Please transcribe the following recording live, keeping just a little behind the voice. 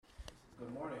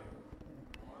morning.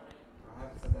 I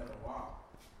haven't said that in a while.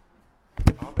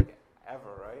 I don't think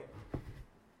ever, right?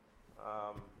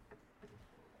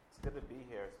 It's good to be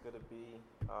here. It's good to be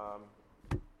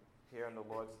here on the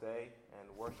Lord's Day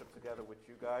and worship together with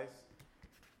you guys.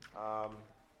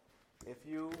 If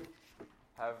you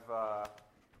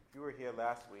were here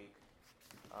last week,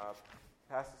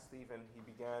 Pastor Stephen, he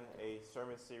began a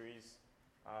sermon series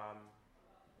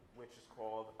which is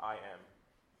called I Am.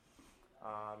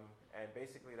 And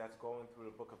basically that's going through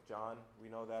the book of John. We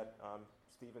know that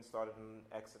Stephen started in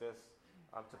Exodus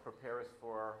to prepare us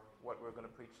for what we're going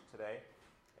to preach today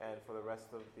and for the rest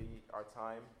of our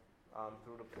time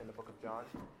in the book of John.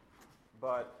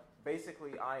 But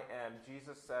basically I am,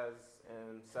 Jesus says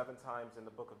 7 times in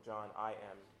the book of John, I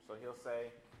am. So he'll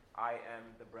say, I am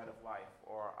the bread of life,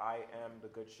 or I am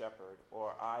the good shepherd,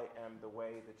 or I am the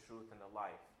way, the truth, and the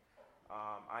life.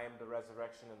 I am the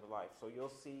resurrection and the life. So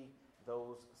you'll see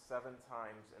those 7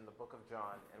 times in the book of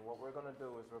John. And what we're going to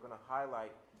do is we're going to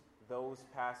highlight those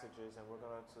passages, and we're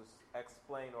going to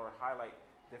explain or highlight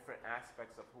different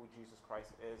aspects of who Jesus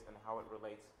Christ is and how it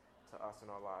relates to us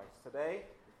in our lives. Today,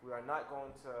 we are not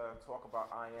going to talk about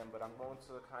I am, but I'm going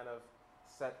to kind of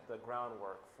set the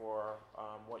groundwork for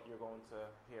what you're going to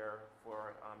hear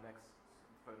for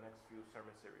the next few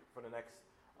sermon series, for the next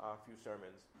few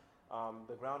sermons.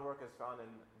 The groundwork is found in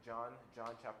John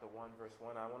chapter 1, verse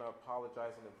 1. I want to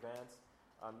apologize in advance.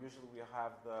 Usually we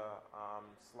have the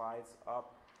slides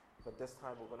up, but this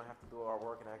time we're going to have to do our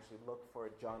work and actually look for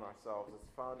John ourselves.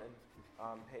 It's found in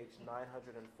page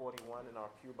 941 in our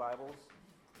Pew Bibles.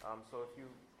 So if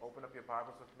you open up your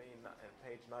Bibles with me in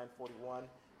page 941,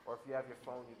 or if you have your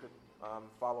phone, you could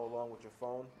follow along with your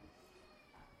phone.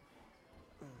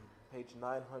 Page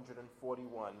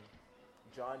 941,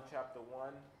 John chapter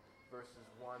 1, verses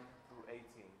 1 through 18.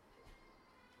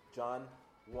 John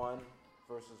 1,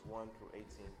 verses 1 through 18.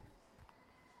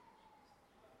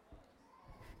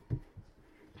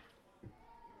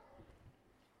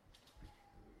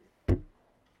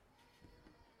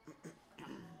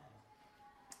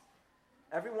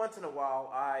 Every once in a while,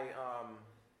 I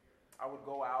would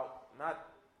go out, not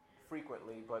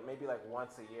frequently, but maybe like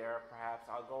once a year, perhaps.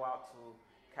 I'll go out to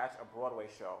catch a Broadway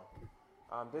show.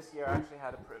 This year, I actually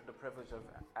had the privilege of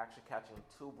actually catching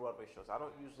 2 Broadway shows. I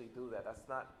don't usually do that. That's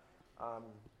not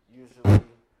usually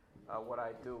what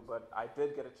I do, but I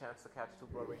did get a chance to catch 2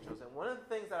 Broadway shows. And one of the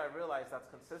things that I realized that's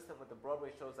consistent with the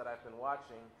Broadway shows that I've been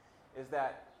watching is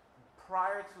that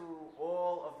prior to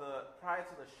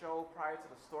the show, prior to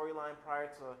the storyline,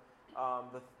 prior to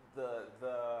the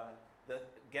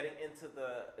getting into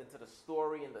the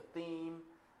story and the theme,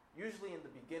 usually in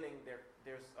the beginning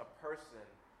there's a person,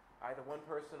 either one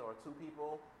person or 2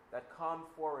 people that come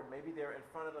forward. Maybe they're in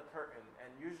front of the curtain, and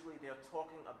usually they're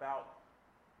talking about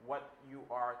what you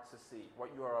are to see, what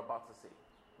you are about to see,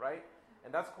 right?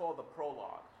 And that's called the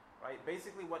prologue, right?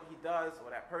 Basically what he does,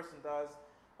 or that person does,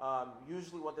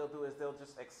 usually what they'll do is they'll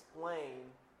just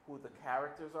explain who the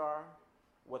characters are,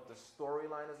 what the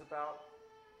storyline is about,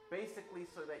 basically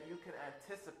so that you can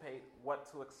anticipate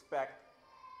what to expect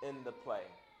in the play,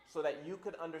 so that you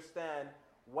could understand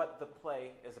what the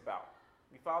play is about.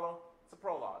 You follow? It's a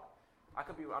prologue.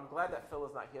 I'm glad that Phil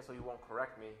is not here so he won't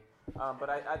correct me, but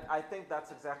I think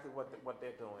that's exactly what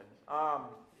they're doing.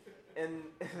 And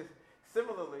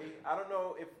similarly, I don't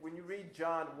know if when you read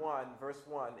John 1, verse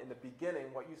 1, in the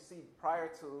beginning, what you see prior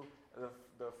to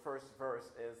the first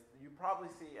verse is you probably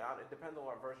see, it depends on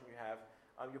what version you have,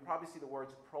 you probably see the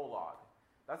words prologue.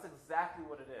 That's exactly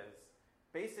what it is.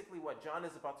 Basically, what John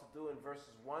is about to do in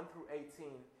verses 1 through 18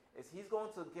 is he's going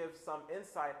to give some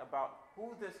insight about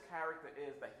who this character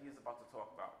is that he is about to talk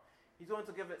about. He's going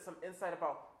to give it some insight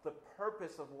about the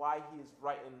purpose of why he is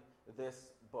writing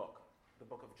this book, the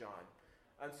book of John.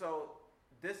 And so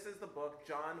this is the book,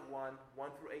 John 1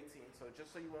 through 18. So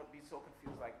just so you won't be so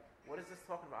confused, like, what is this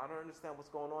talking about? I don't understand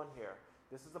what's going on here.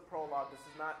 This is a prologue.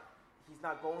 He's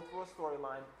not going through a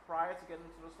storyline. Prior to getting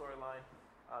into the storyline,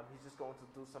 he's just going to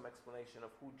do some explanation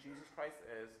of who Jesus Christ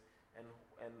is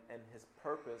and his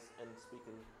purpose in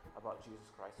speaking about Jesus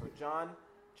Christ. So John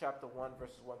chapter 1,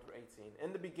 verses 1 through 18.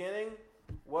 In the beginning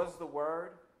was the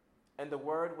Word, and the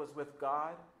Word was with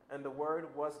God, and the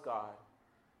Word was God.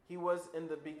 He was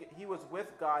with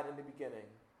God in the beginning.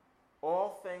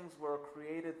 All things were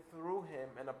created through him,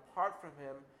 and apart from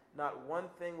him, not one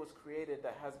thing was created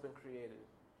that has been created.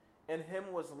 In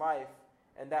him was life,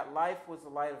 and that life was the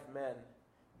light of men.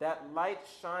 That light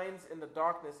shines in the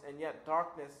darkness, and yet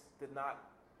darkness did not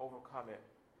overcome it.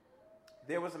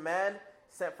 There was a man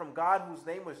sent from God whose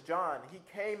name was John. He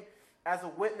came as a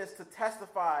witness to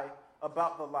testify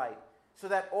about the light, so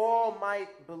that all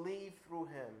might believe through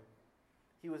him.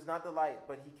 He was not the light,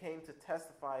 but he came to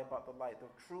testify about the light. The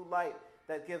true light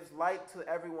that gives light to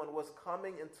everyone was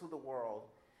coming into the world.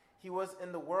 He was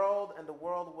in the world, and the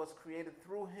world was created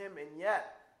through him, and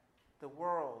yet the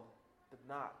world did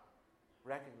not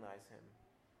recognize him.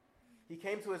 He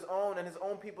came to his own, and his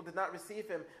own people did not receive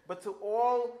him. But to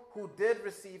all who did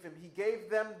receive him, he gave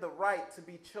them the right to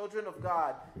be children of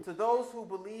God, to those who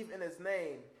believe in his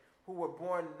name, who were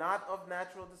born not of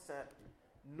natural descent,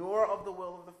 nor of the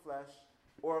will of the flesh,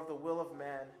 or of the will of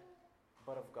man,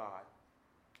 but of God.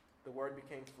 The Word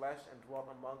became flesh and dwelt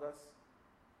among us.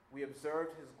 We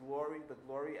observed his glory, the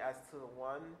glory as to the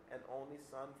one and only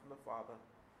Son from the Father,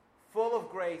 full of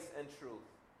grace and truth.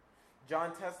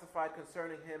 John testified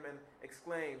concerning him and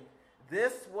exclaimed,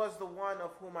 "This was the one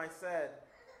of whom I said,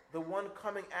 'The one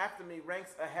coming after me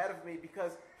ranks ahead of me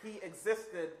because he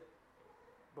existed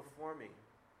before me.'"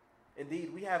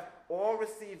 Indeed, we have all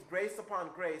received grace upon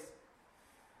grace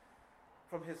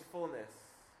from his fullness.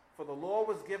 For the law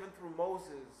was given through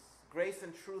Moses. Grace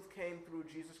and truth came through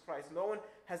Jesus Christ. No one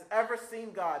has ever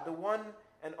seen God, the one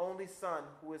and only Son,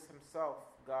 who is himself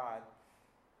God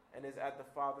and is at the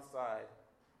Father's side.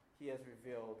 He has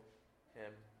revealed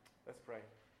him. Let's pray.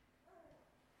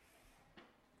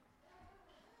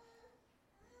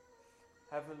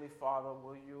 Heavenly Father,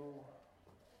 will you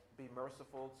be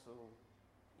merciful to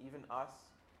even us?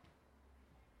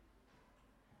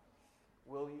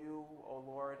 Will you, O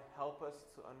Lord, help us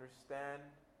to understand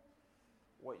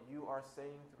what you are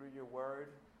saying through your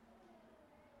word,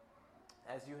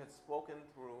 as you had spoken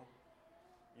through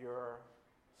your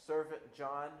servant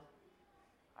John?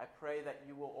 I pray that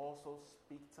you will also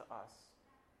speak to us,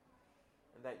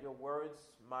 and that your words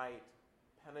might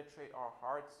penetrate our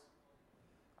hearts.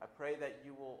 I pray that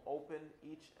you will open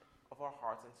each of our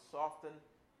hearts and soften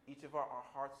each of our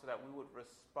hearts so that we would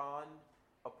respond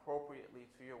appropriately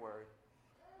to your word.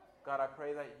 God, I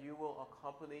pray that you will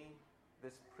accompany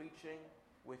this preaching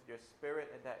with your spirit,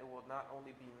 and that it will not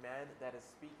only be man that is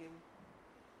speaking,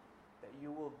 that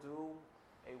you will do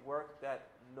a work that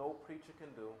no preacher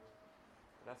can do.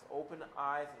 And that's open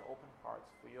eyes and open hearts.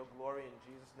 For your glory, in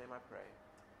Jesus' name I pray.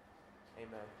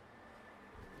 Amen.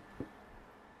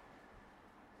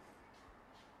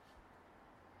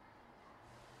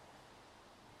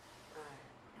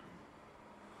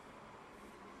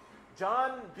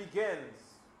 John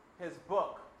begins his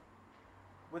book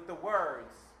with the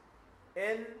words,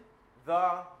 "In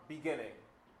the beginning."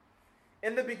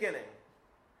 In the beginning.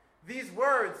 These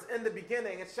words, in the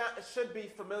beginning, it should be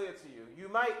familiar to you. You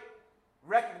might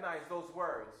recognize those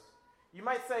words. You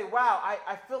might say, wow,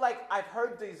 I feel like I've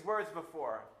heard these words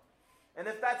before. And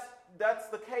if that's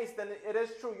the case, then it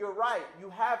is true. You're right. You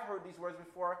have heard these words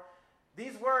before.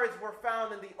 These words were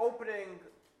found in the opening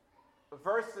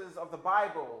verses of the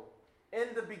Bible.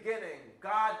 In the beginning,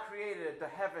 God created the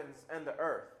heavens and the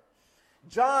earth.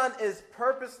 John is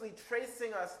purposely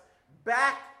tracing us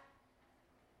back,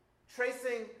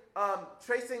 tracing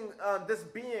this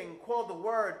being called the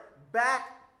Word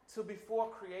back to before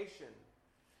creation.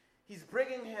 He's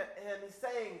bringing him, and he's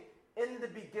saying, in the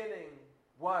beginning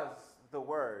was the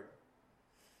Word.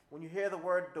 When you hear the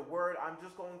word, I'm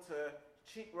just going to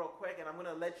cheat real quick, and I'm going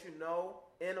to let you know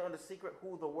in on the secret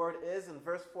who the Word is. In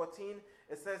verse 14,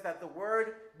 it says that the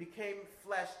Word became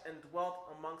flesh and dwelt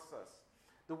amongst us.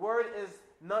 The Word is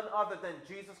none other than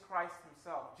Jesus Christ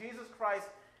himself. Jesus Christ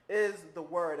is the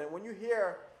Word. And when you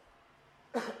hear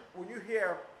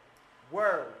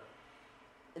Word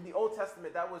in the Old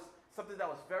Testament, that was something that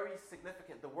was very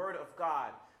significant. The Word of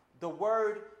God. The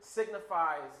Word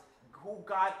signifies who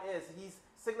God is. He's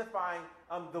signifying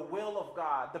the will of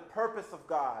God, the purpose of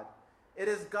God. It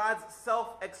is God's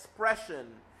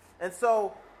self-expression. And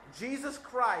so Jesus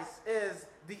Christ is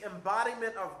the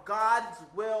embodiment of God's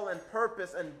will and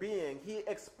purpose and being. He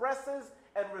expresses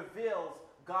and reveals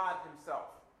God himself.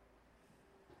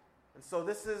 And so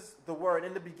this is the Word.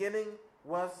 In the beginning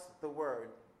was the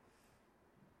Word.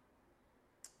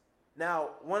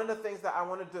 Now, one of the things that I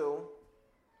want to do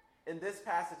in this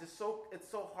passage is it's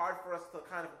so hard for us to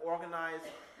kind of organize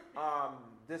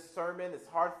this sermon. It's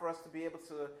hard for us to be able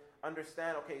to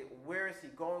understand, okay, where is he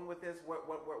going with this?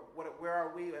 Where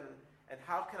are we? And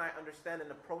how can I understand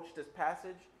and approach this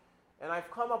passage? And I've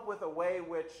come up with a way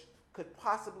which could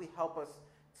possibly help us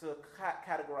to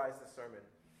categorize the sermon.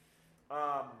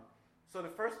 So the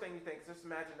first thing you think, just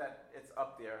imagine that it's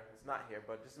up there. It's not here,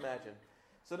 but just imagine.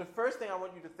 So the first thing I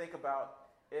want you to think about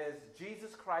is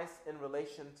Jesus Christ in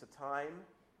relation to time.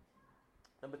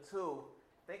 Number 2,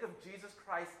 think of Jesus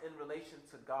Christ in relation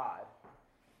to God.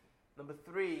 Number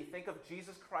 3, think of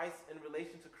Jesus Christ in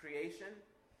relation to creation.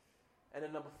 And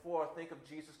then number 4, think of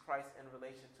Jesus Christ in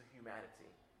relation to humanity.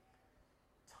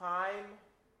 time,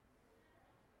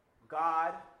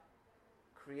 God,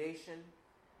 creation,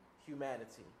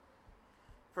 humanity.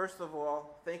 First of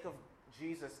all, think of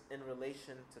Jesus in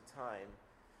relation to time.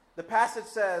 The passage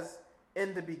says,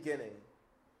 in the beginning.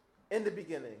 In the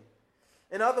beginning.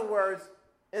 In other words,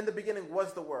 in the beginning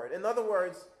was the Word. In other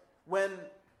words, when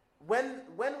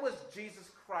was Jesus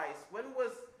Christ? When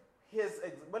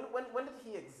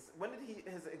did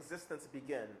his existence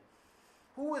begin?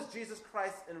 Who was Jesus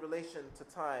Christ in relation to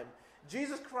time?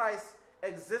 Jesus Christ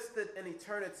existed in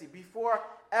eternity before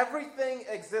everything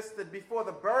existed, before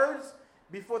the birds,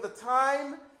 before the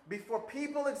time, before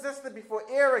people existed, before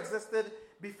air existed,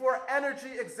 before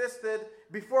energy existed,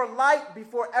 before light,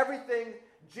 before everything.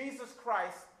 Jesus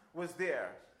Christ was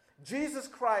there. Jesus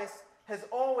Christ has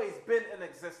always been in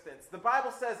existence. The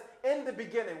Bible says, in the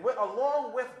beginning,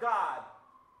 along with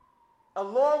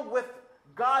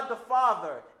God the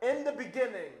Father, in the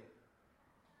beginning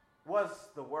was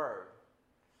the Word.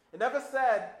 It never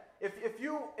said, if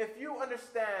you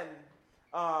understand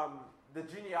the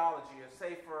genealogy of,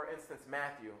 say, for instance,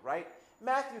 Matthew, right?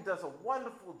 Matthew does a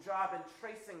wonderful job in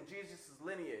tracing Jesus'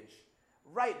 lineage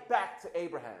right back to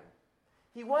Abraham.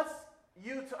 He wants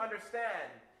you to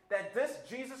understand that this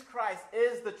Jesus Christ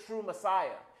is the true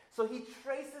Messiah. So he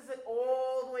traces it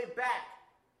all the way back,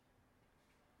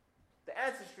 the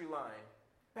ancestry line,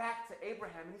 back to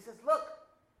Abraham. And he says,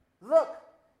 look,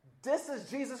 this is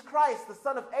Jesus Christ, the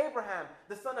son of Abraham,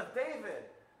 the son of David.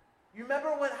 You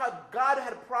remember how God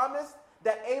had promised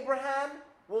that Abraham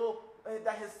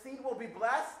that his seed will be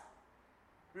blessed?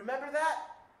 Remember that?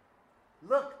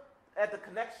 Look at the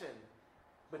connection.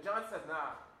 But John says,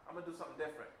 nah, I'm going to do something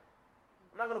different.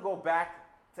 I'm not going to go back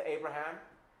to Abraham.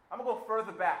 I'm going to go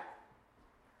further back.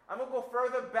 I'm going to go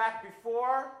further back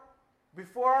before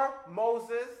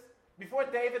Moses, before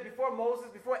David, before Moses,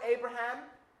 before Abraham,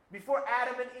 before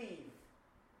Adam and Eve,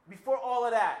 before all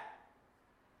of that.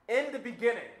 In the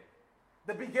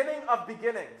beginning of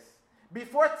beginnings,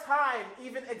 before time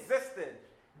even existed,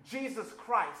 Jesus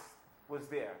Christ was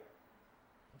there.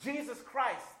 Jesus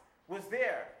Christ was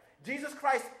there. Jesus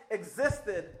Christ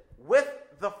existed with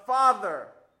the Father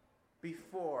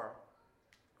before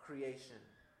creation.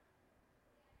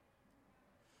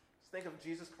 Let's think of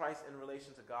Jesus Christ in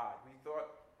relation to God. We thought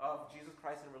of Jesus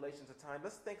Christ in relation to time.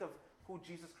 Let's think of who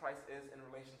Jesus Christ is in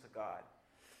relation to God.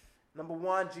 Number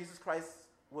one, Jesus Christ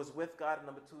was with God. And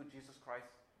number two, Jesus Christ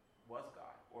was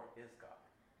God or is God.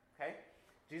 Okay?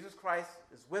 Jesus Christ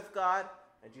is with God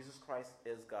and Jesus Christ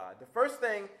is God. The first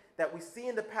thing that we see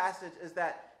in the passage is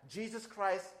that Jesus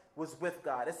Christ was with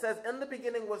God. It says, in the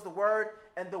beginning was the Word,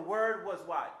 and the Word was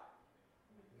what?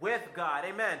 With God.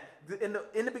 Amen. In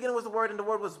the beginning was the Word, and the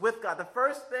Word was with God. The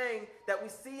first thing that we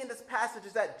see in this passage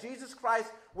is that Jesus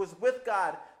Christ was with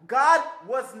God. God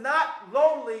was not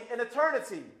lonely in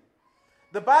eternity.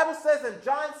 The Bible says in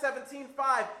John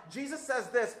 17:5, Jesus says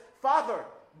this, Father,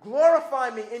 glorify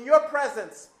me in your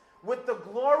presence with the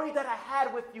glory that I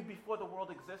had with you before the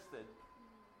world existed.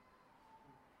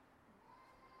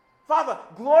 Father,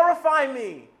 glorify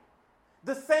me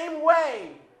the same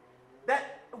way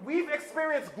that we've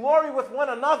experienced glory with one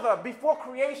another before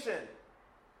creation.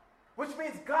 Which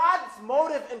means God's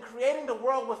motive in creating the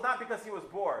world was not because he was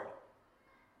bored.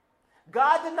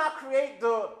 God did not create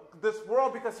this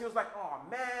world because he was like, oh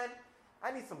man,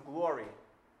 I need some glory.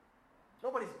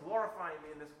 Nobody's glorifying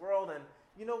me in this world, and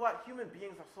you know what? Human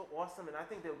beings are so awesome, and I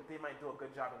think they might do a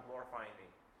good job in glorifying me.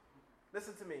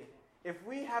 Listen to me. If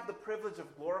we have the privilege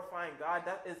of glorifying God,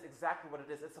 that is exactly what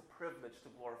it is. It's a privilege to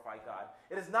glorify God.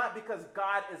 It is not because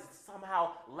God is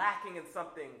somehow lacking in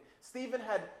something. Stephen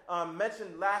had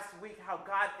mentioned last week how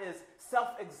God is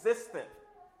self-existent,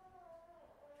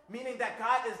 meaning that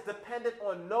God is dependent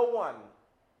on no one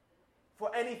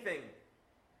for anything,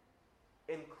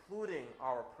 including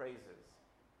our praises.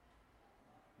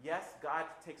 Yes, God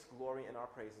takes glory in our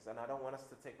praises, and I don't want us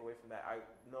to take away from that. I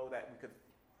know that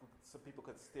some people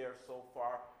could steer so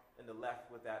far in the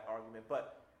left with that argument,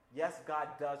 but yes, God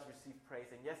does receive praise,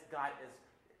 and yes, God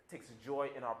takes joy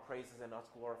in our praises and us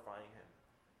glorifying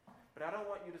him. But I don't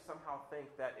want you to somehow think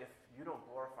that if you don't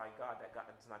glorify God, that God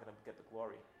is not going to get the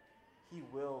glory. He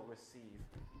will receive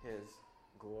his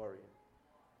glory.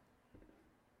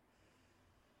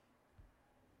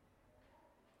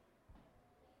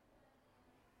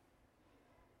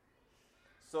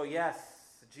 So yes,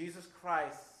 Jesus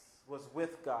Christ was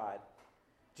with God.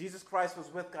 Jesus Christ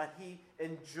was with God. He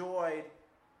enjoyed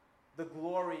the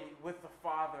glory with the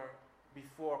Father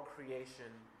before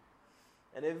creation.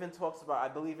 And it even talks about, I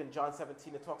believe in John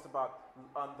 17, it talks about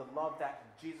the love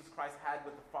that Jesus Christ had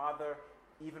with the Father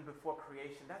even before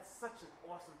creation. That's such an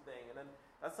awesome thing. And then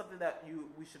That's something that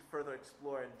we should further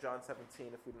explore in John 17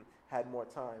 if we had more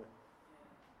time.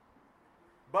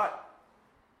 But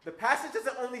the passage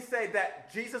doesn't only say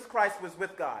that Jesus Christ was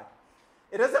with God.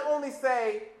 It doesn't only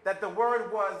say that the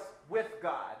Word was with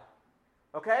God.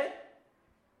 Okay?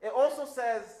 It also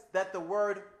says that the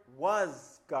Word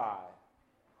was God.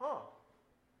 Huh.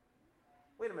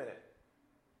 Wait a minute.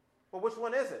 Well, which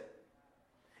one is it?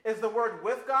 Is the Word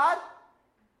with God?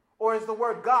 Or is the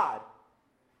Word God?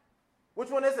 Which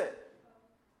one is it?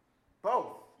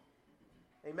 Both.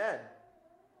 Amen.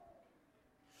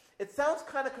 It sounds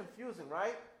kind of confusing,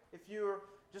 right? If you're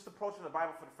just approaching the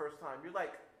Bible for the first time, you're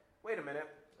like, wait a minute.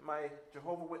 My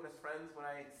Jehovah's Witness friends, when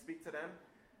I speak to them,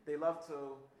 they love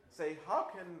to say, how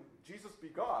can Jesus be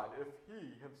God if he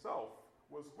himself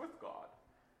was with God?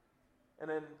 And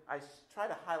then I try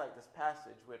to highlight this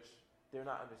passage, which they're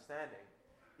not understanding.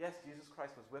 Yes, Jesus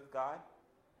Christ was with God,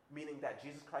 meaning that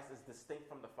Jesus Christ is distinct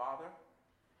from the Father,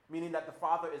 meaning that the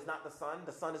Father is not the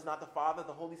Son is not the Father,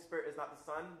 the Holy Spirit is not the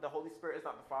Son, the Holy Spirit is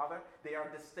not the Father. They are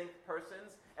distinct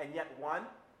persons and yet one.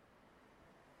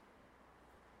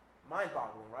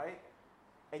 Mind-boggling, right?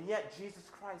 And yet Jesus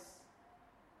Christ,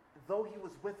 though he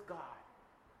was with God,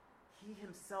 he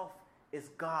himself is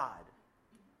God.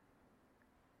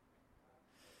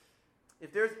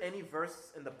 If there's any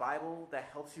verse in the Bible that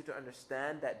helps you to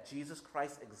understand that Jesus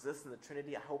Christ exists in the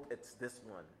Trinity, I hope it's this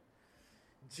one.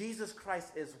 Jesus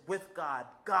Christ is with God,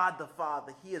 God the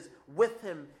Father. He is with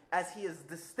him as he is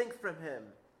distinct from him.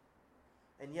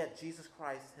 And yet Jesus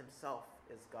Christ himself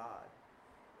is God.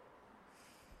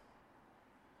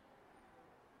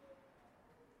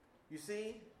 You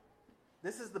see,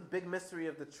 this is the big mystery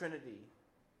of the Trinity.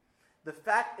 The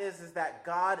fact is that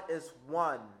God is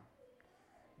one.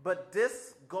 But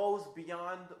this goes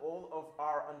beyond all of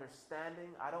our understanding.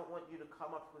 I don't want you to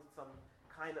come up with some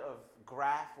kind of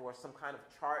graph or some kind of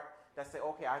chart that say,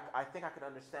 okay, I think I can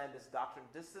understand this doctrine.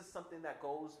 This is something that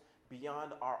goes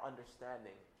beyond our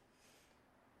understanding.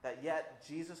 That yet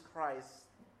Jesus Christ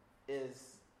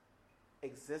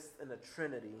exists in the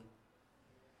Trinity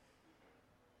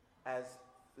as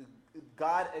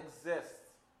God exists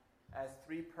as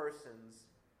three persons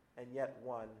and yet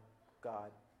one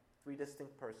God. Three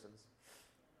distinct persons.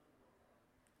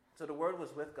 So the Word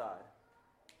was with God,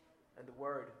 and the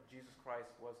Word, Jesus Christ,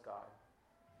 was God.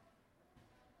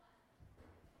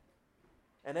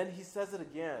 And then he says it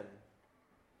again.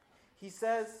 He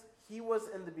says he was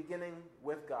in the beginning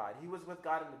with God. He was with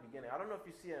God in the beginning. I don't know if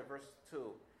you see it in verse 2.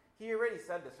 He already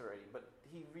said this already, but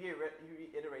he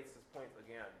reiterates his point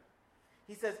again.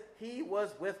 He says he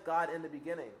was with God in the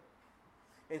beginning.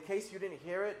 In case you didn't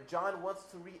hear it, John wants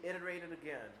to reiterate it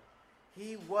again.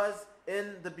 He was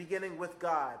in the beginning with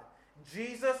God.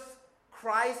 Jesus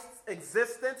Christ's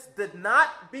existence did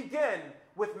not begin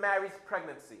with Mary's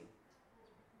pregnancy.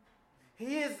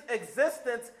 His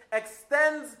existence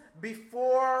extends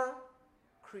before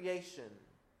creation,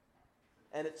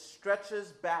 and it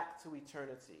stretches back to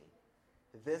eternity.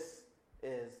 This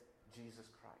is Jesus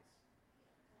Christ.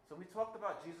 So we talked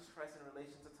about Jesus Christ in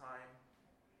relation to time.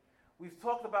 We've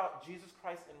talked about Jesus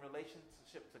Christ in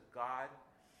relationship to God.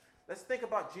 Let's think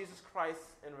about Jesus Christ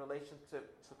in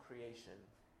relationship to creation.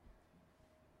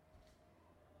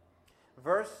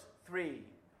 Verse 3.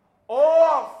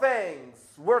 All things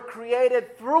were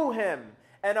created through him,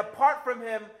 and apart from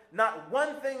him, not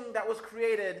one thing that was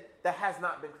created that has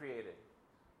not been created.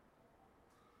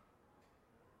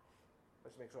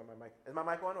 Let's make sure my mic... Is my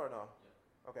mic on or no?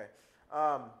 Yeah. Okay.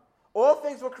 All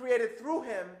things were created through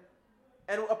him,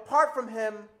 and apart from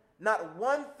him, not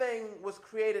one thing was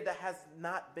created that has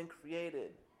not been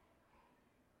created.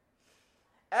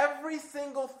 Every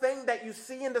single thing that you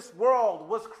see in this world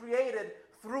was created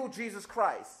through Jesus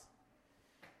Christ.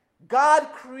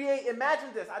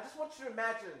 Imagine this. I just want you to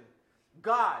imagine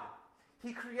God.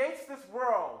 He creates this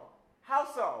world.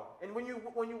 How so? And when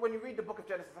you read the book of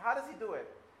Genesis, how does he do it?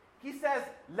 He says,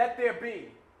 "Let there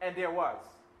be," and there was.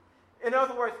 In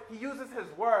other words, he uses his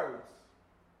words,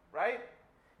 right?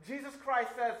 Jesus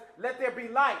Christ says, "Let there be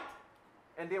light,"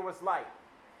 and there was light.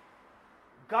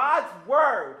 God's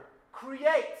word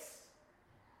creates,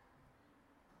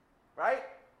 right?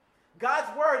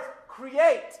 God's words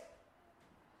create.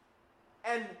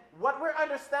 And what we're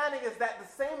understanding is that the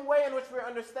same way in which we're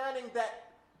understanding that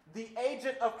the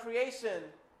agent of creation,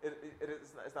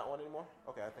 it's not on anymore?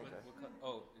 Okay, I think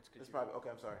it's probably, okay,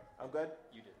 I'm sorry. I'm good?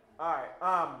 You did. All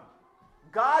right.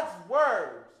 God's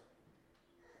word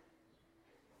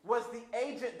was the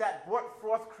agent that brought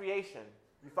forth creation.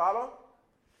 You follow?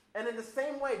 And in the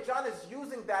same way, John is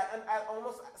using that and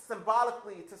almost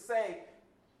symbolically to say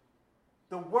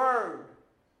the Word,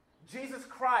 Jesus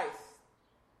Christ,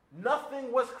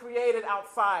 Nothing was created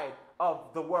outside of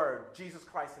the Word, Jesus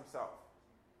Christ himself.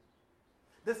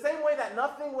 The same way that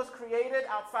nothing was created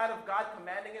outside of God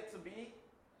commanding it to be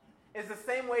is the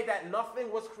same way that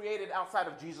nothing was created outside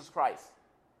of Jesus Christ.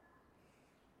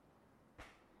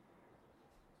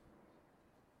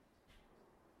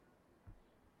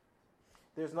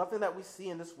 There's nothing that we see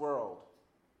in this world.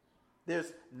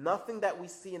 There's nothing that we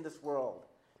see in this world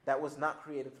that was not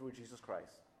created through Jesus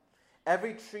Christ.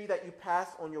 Every tree that you pass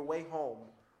on your way home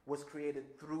was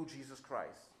created through Jesus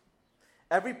Christ.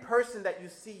 Every person that you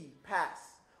see pass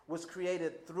was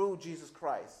created through Jesus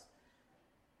Christ.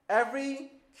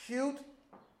 Every cute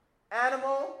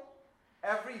animal,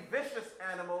 every vicious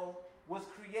animal was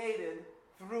created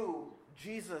through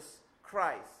Jesus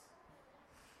Christ.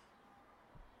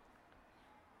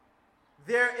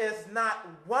 There is not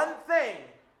one thing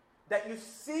that you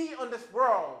see on this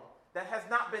world that has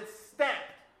not been stamped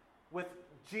with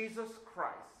Jesus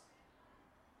Christ.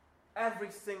 Every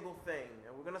single thing.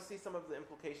 And we're going to see some of the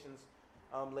implications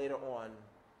later on.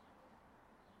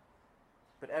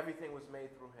 But everything was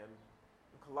made through him.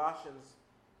 In Colossians,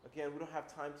 again, we don't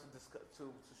have time to discuss,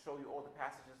 to show you all the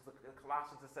passages. In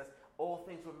Colossians, it says, all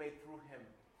things were made through him.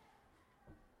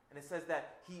 And it says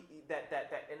that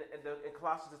in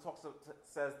Colossians it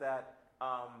says that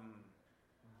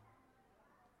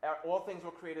all things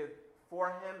were created for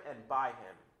him and by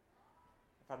him.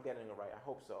 If I'm getting it right, I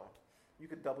hope so. You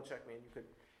could double check me and you could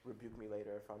rebuke me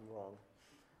later if I'm wrong.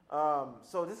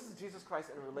 So this is Jesus Christ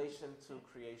in relation to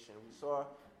creation. We saw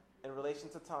in relation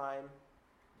to time,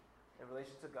 in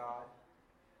relation to God,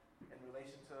 in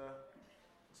relation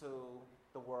to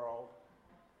the world.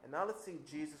 And now let's see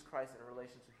Jesus Christ in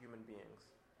relation to human beings.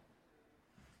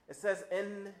 It says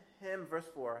in him, verse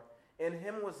 4, in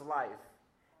him was life,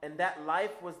 and that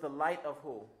life was the light of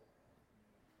who?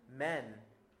 Men.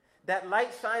 That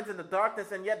light shines in the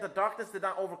darkness, and yet the darkness did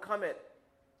not overcome it.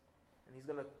 And he's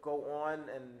going to go on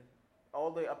and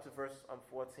all the way up to verse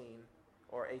 14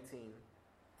 or 18. It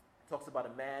talks about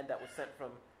a man that was sent from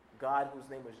God, whose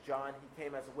name was John. He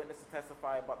came as a witness to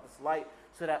testify about this light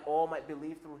so that all might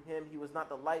believe through him. He was not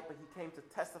the light, but he came to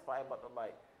testify about the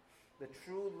light. The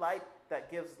true light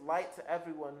that gives light to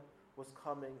everyone was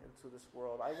coming into this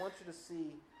world. I want you to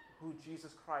see who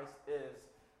Jesus Christ is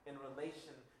in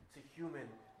relation to human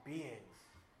beings.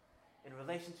 In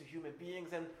relation to human beings.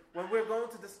 And when we're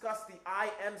going to discuss the I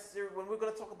am series, when we're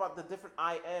going to talk about the different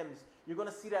I ams, you're going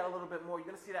to see that a little bit more. You're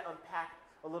going to see that unpacked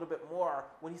a little bit more.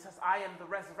 When he says, I am the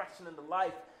resurrection and the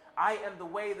life. I am the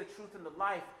way, the truth, and the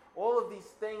life. All of these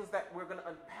things that we're going to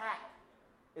unpack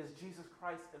is Jesus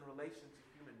Christ in relation to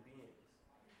human beings.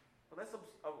 But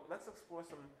let's explore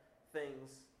some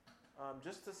things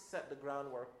just to set the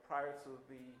groundwork prior to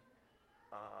the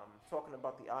talking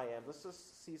about the I am. Let's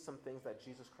just see some things that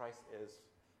Jesus Christ is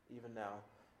even now.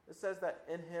 It says that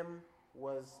in him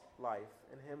was life.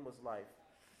 In him was life.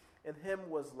 In him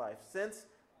was life. Since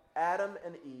Adam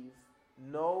and Eve,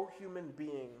 no human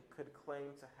being could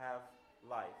claim to have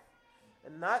life.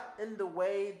 And not in the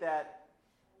way that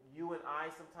you and I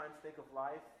sometimes think of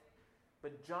life,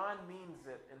 but John means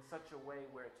it in such a way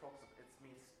where it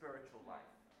means spiritual life.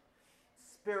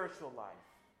 Spiritual life.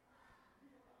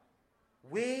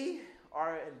 We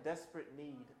are in desperate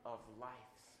need of life,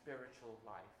 spiritual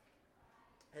life.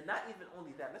 And not even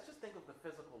only that, let's just think of the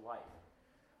physical life.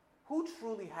 Who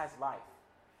truly has life?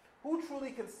 Who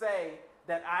truly can say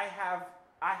that I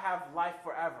have life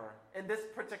forever in this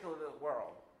particular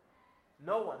world?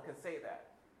 No one can say that.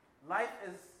 Life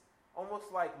is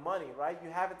almost like money, right?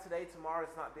 You have it today, tomorrow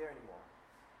it's not there anymore,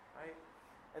 right?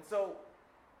 And so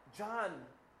John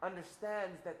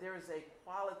understands that there is a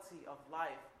quality of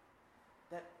life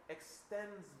that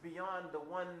extends beyond the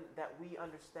one that we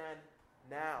understand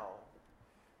now.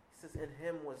 He says, in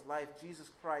him was life. Jesus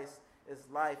Christ is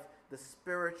life, the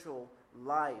spiritual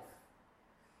life.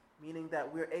 Meaning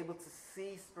that we're able to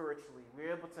see spiritually.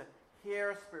 We're able to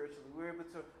hear spiritually. We're able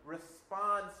to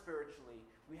respond spiritually.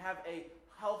 We have a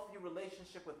healthy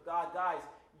relationship with God. Guys,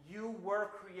 you were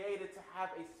created to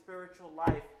have a spiritual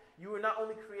life. You were not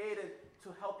only created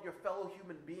to help your fellow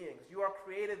human beings. You are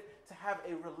created to have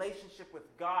a relationship with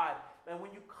God. And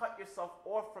when you cut yourself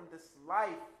off from this life,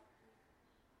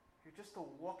 you're just a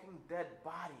walking dead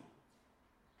body.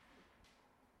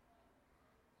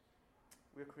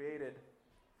 We're created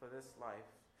for this life.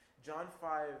 John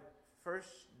 1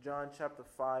 John chapter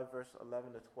 5, verse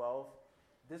 11 to 12.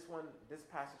 This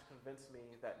passage convinced me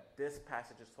that this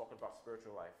passage is talking about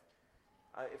spiritual life.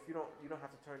 If you don't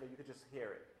have to turn there, you could just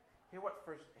hear it. Hear what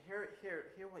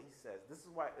he says. This is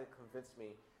why it convinced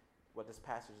me what this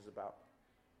passage is about.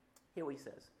 Hear what he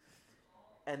says.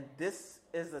 And this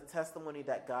is the testimony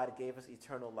that God gave us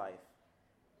eternal life.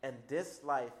 And this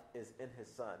life is in his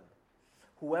Son.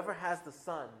 Whoever has the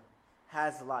Son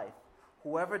has life.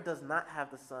 Whoever does not have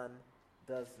the Son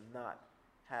does not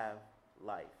have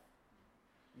life.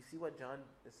 You see what John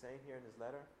is saying here in his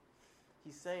letter?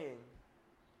 He's saying,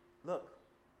 look,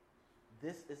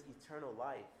 this is eternal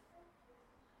life.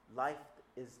 Life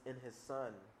is in his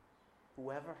Son.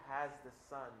 Whoever has the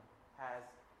Son has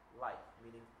life,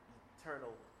 meaning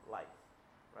eternal life,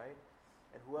 right?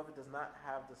 And whoever does not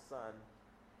have the Son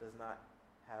does not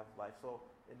have life. So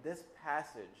in this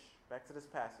passage, back to this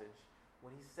passage,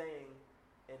 when he's saying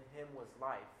in him was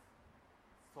life,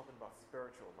 he's talking about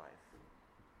spiritual life.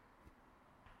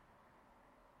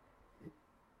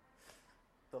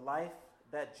 The life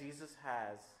that Jesus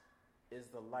has is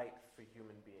the light for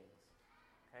human beings.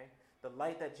 Okay? The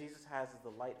light that Jesus has is the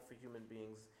light for human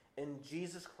beings. In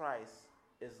Jesus Christ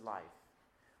is life.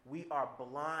 We are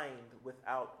blind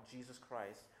without Jesus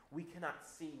Christ. We cannot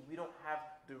see. We don't have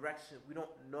direction. We don't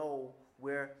know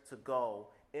where to go.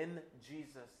 In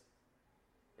Jesus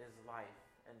is life,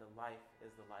 and the life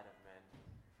is the light of men.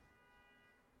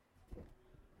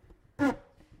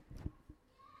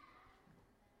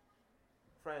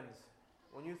 Friends,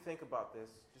 when you think about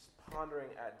this, just pondering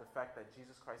at the fact that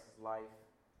Jesus Christ is life,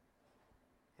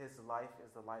 his life is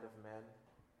the light of men,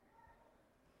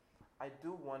 I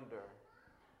do wonder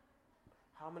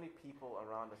how many people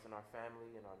around us in our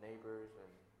family and our neighbors and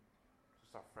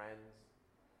just our friends,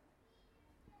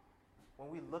 when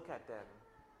we look at them,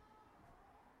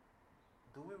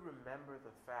 do we remember the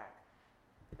fact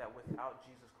that without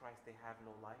Jesus Christ they have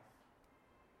no life?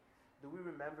 Do we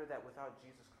remember that without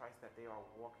Jesus Christ that they are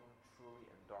walking truly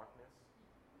in darkness?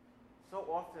 So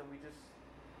often we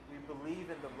believe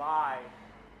in the lie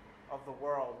of the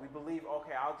world. We believe,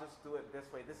 okay, I'll just do it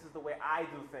this way. This is the way I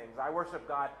do things. I worship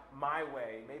God my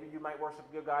way. Maybe you might worship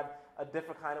your God a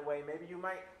different kind of way. Maybe you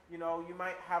might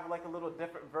have like a little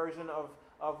different version of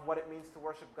what it means to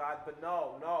worship God. But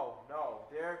no.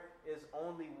 There is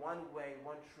only one way,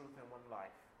 one truth, and one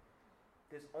life.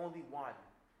 There's only one.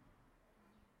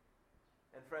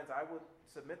 And friends, I would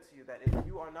submit to you that if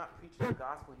you are not preaching the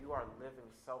gospel, you are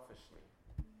living selfishly.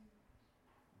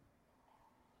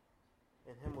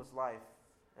 In him was life,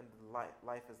 and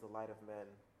life is the light of men.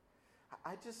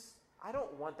 I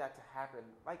don't want that to happen.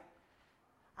 Like,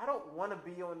 I don't want to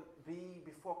be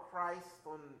before Christ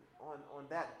on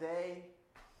that day.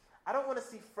 I don't want to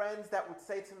see friends that would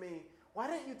say to me, why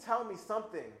didn't you tell me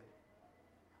something?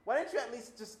 Why didn't you at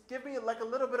least just give me like a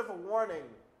little bit of a warning?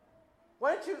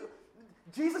 Why didn't you...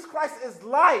 Jesus Christ is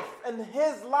life, and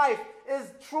his life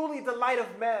is truly the light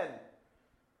of men.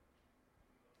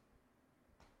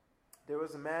 There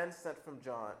was a man sent from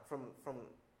God, whose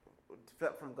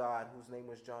name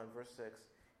was John. Verse 6.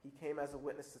 He came as a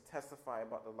witness to testify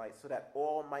about the light, so that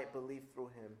all might believe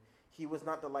through him. He was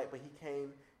not the light, but he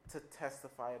came to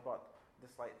testify about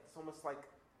this light. It's almost like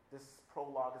this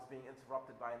prologue is being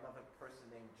interrupted by another person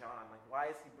named John. Like, why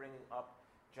is he bringing up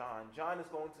John? John is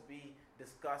going to be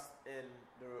discussed in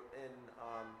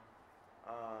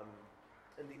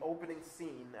the opening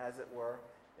scene, as it were,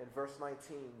 in verse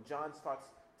 19. John starts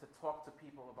to talk to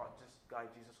people about just God,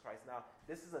 Jesus Christ. Now,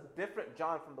 this is a different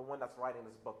John from the one that's writing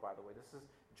this book, by the way. This is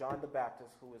John the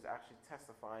Baptist, who is actually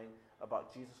testifying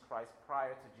about Jesus Christ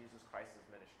prior to Jesus Christ's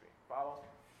ministry. Follow?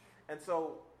 And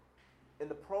so, in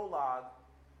the prologue,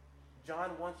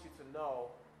 John wants you to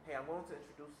know, hey, I'm going to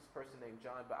introduce this person named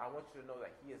John, but I want you to know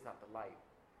that he is not the light.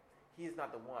 He is not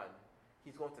the one.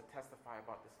 He's going to testify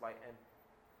about this light. And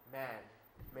man,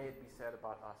 may it be said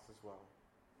about us as well.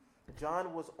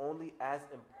 John was only as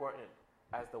important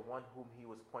as the one whom he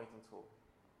was pointing to.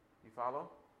 You follow?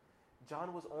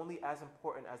 John was only as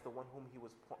important as the one whom he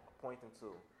was pointing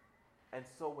to. And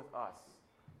so with us,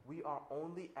 we are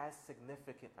only as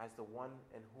significant as the one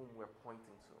in whom we're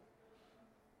pointing to.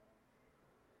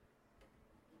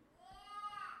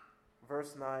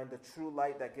 Verse 9, the true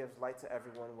light that gives light to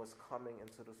everyone was coming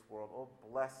into this world. Oh,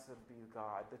 blessed be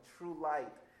God. The true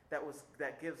light that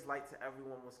gives light to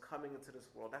everyone was coming into this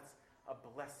world. That's a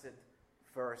blessed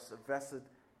verse, a blessed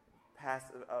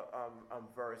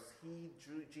verse.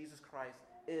 Jesus Christ,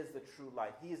 is the true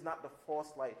light. He is not the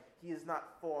false light. He is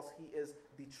not false. He is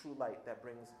the true light that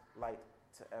brings light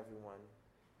to everyone.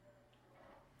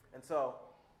 And so,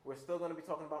 we're still going to be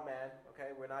talking about man, okay?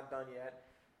 We're not done yet.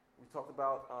 We talked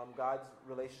about God's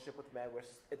relationship with man.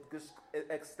 It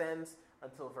extends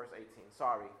until verse 18.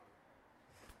 Sorry.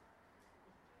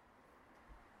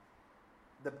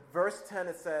 The verse 10,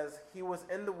 it says, he was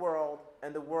in the world,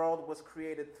 and the world was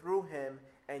created through him,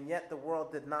 and yet the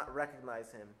world did not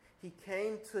recognize him. He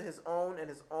came to his own, and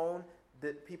his own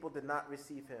people did not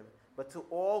receive him. But to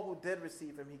all who did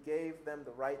receive him, he gave them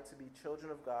the right to be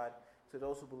children of God, to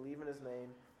those who believe in his name,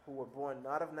 who were born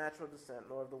not of natural descent,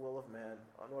 nor of the will of man,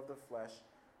 nor of the flesh,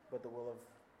 but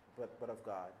of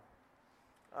God.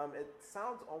 It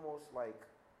sounds almost like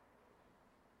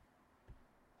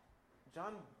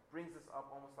John brings this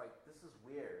up almost like this is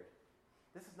weird.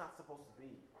 This is not supposed to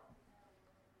be.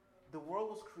 The world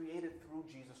was created through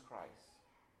Jesus Christ,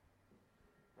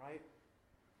 right?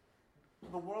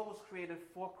 The world was created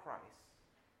for Christ,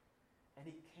 and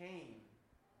he came,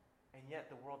 and yet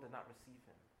the world did not receive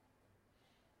him.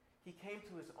 He came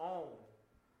to his own,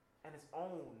 and his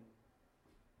own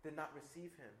did not receive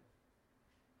him.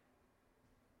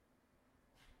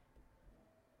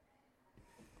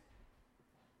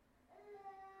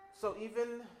 So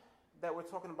even that we're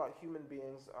talking about human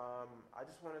beings, I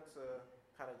just wanted to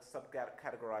kind of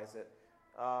subcategorize it.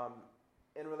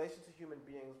 In relation to human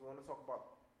beings, we want to talk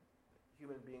about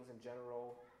human beings in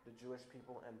general, the Jewish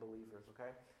people and believers,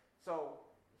 okay? So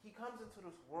he comes into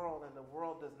this world and the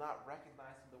world does not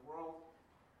recognize him. The world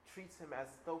treats him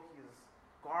as though he is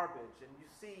garbage. And you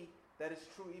see that it's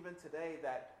true even today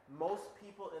that most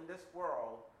people in this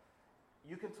world,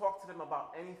 you can talk to them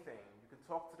about anything. You can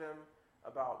talk to them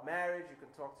about marriage, you can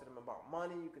talk to them about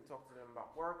money, you can talk to them about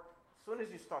work. As soon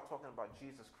as you start talking about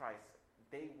Jesus Christ,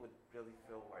 they would really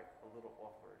feel like a little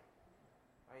awkward.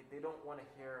 Right? They don't want to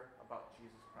hear about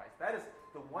Jesus Christ. That is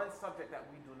the one subject that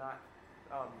we do not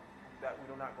go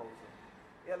to.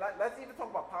 Yeah, let's even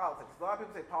talk about politics. A lot of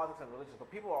people say politics and religion, but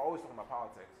people are always talking about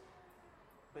politics.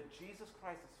 But Jesus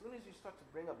Christ, as soon as you start to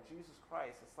bring up Jesus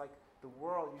Christ, it's like the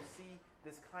world, you see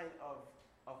this kind of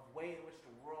way in which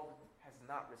the world has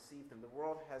not received him. The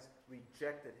world has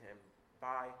rejected him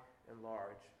by and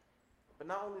large.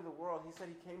 But not only the world, he said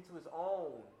he came to his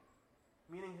own,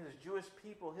 meaning his Jewish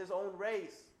people, his own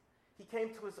race. He came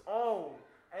to his own,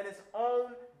 and his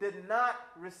own did not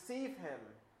receive him.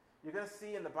 You're going to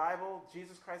see in the Bible,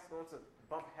 Jesus Christ is going to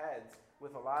bump heads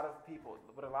with a lot of people,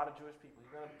 with a lot of Jewish people.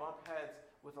 He's going to bump heads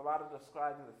with a lot of the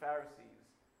scribes and the Pharisees.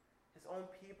 His own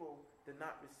people did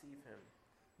not receive him.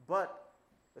 But,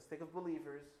 let's think of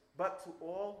believers, but to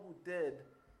all who did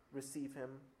receive him,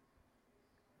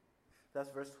 that's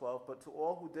verse 12, but to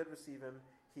all who did receive him,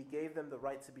 he gave them the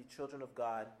right to be children of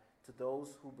God, to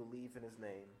those who believe in his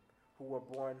name, who were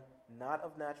born not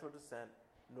of natural descent,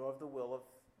 nor of the will of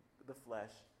the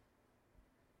flesh,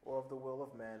 or of the will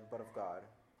of man, but of God.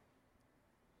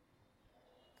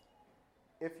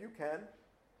 If you can,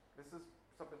 this is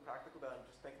something practical that I'm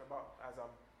just thinking about as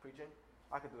I'm preaching.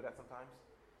 I could do that sometimes.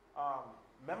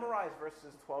 Memorize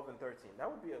verses 12 and 13. That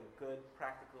would be a good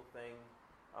practical thing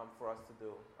for us to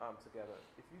do together.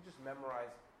 If you just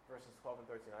memorize verses 12 and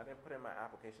 13. I didn't put it in my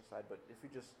application side, but if you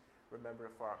just remember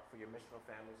it for your missional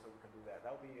family so we can do that,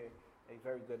 that would be a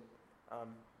very good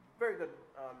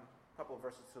couple of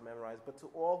verses to memorize. But to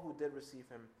all who did receive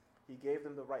him, he gave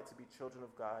them the right to be children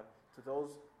of God, to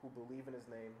those who believe in his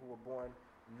name, who were born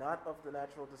not of the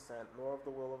natural descent, nor of the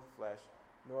will of the flesh,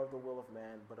 nor of the will of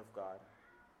man, but of God.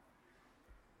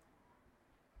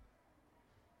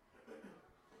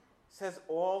 It says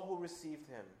all who received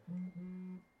him.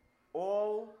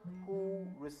 All who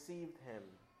received him,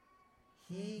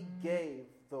 he gave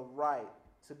the right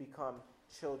to become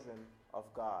children of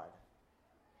God.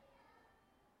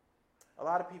 A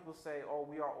lot of people say, oh,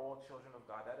 we are all children of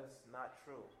God. That is not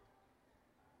true.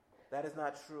 That is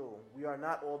not true. We are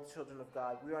not all children of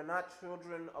God. We are not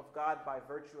children of God by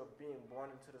virtue of being born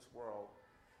into this world.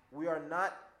 We are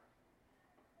not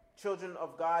children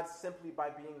of God simply by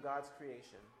being God's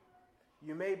creation.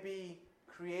 You may be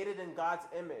created in God's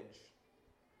image,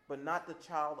 but not the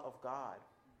child of God.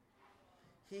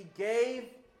 He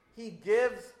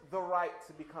gives the right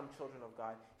to become children of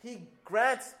God. He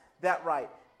grants that right.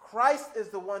 Christ is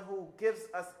the one who gives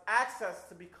us access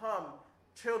to become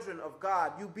children of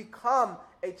God. You become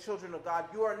a children of God.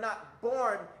 You are not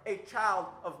born a child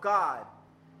of God.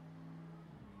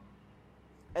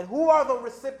 And who are the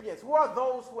recipients? Who are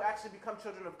those who actually become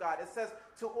children of God? It says,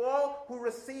 to all who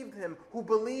received him, who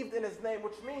believed in his name,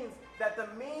 which means that the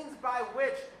means by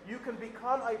which you can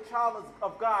become a child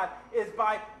of God is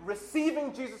by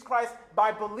receiving Jesus Christ,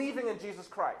 by believing in Jesus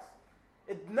Christ.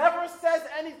 It never says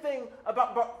anything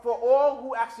but for all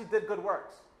who actually did good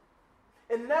works.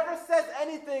 It never says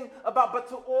anything about but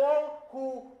to all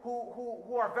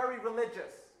who are very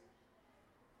religious.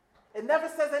 It never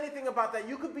says anything about that.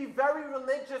 You could be very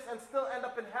religious and still end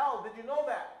up in hell. Did you know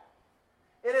that?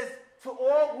 It is to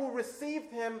all who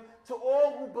received him, to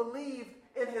all who believed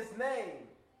in his name.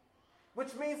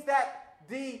 Which means that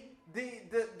the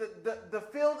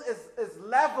field is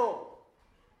level.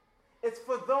 It's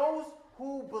for those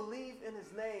who believe in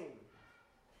his name.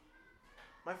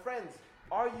 My friends,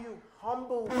 are you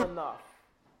humble enough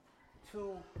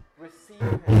to receive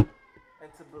him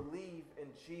and to believe in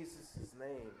Jesus'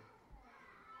 name?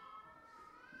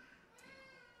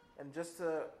 And just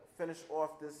to finish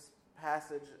off this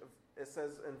passage, it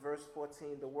says in verse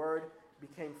 14, the Word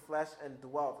became flesh and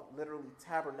dwelt, literally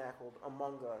tabernacled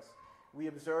among us. We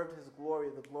observed his glory,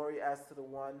 the glory as to the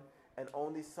one and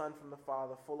only Son from the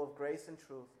Father, full of grace and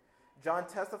truth. John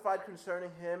testified concerning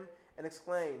him and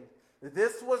exclaimed,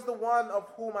 "This was the one of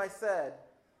whom I said,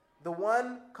 the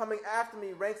one coming after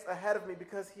me ranks ahead of me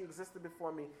because he existed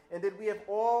before me. Indeed, we have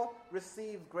all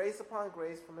received grace upon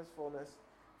grace from his fullness.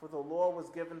 For the law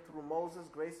was given through Moses,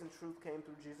 grace and truth came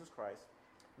through Jesus Christ.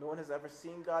 No one has ever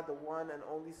seen God, the one and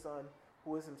only Son,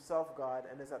 who is himself God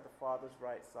and is at the Father's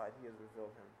right side. He has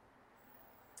revealed him."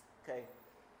 Okay.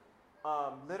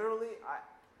 Literally,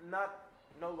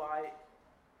 no lie,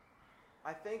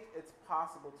 I think it's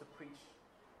possible to preach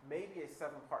maybe a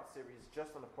 7-part series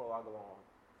just on the prologue alone.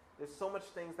 There's so much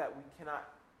things that we cannot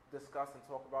discuss and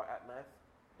talk about at length.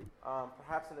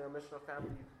 Perhaps in the missional family,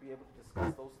 you could be able to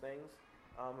discuss those things.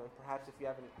 And perhaps if you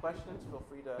have any questions, feel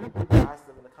free to ask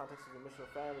them in the context of your missional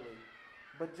family.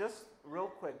 But just real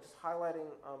quick, just highlighting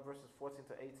verses 14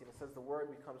 to 18, it says the Word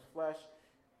becomes flesh,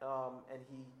 and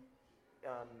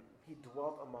he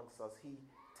dwelt amongst us. He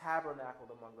tabernacled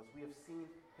among us. We have seen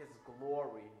his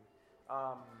glory.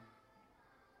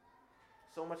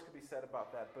 So much could be said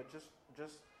about that, but just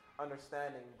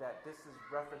understanding that this is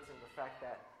referencing the fact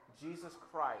that Jesus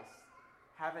Christ,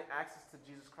 having access to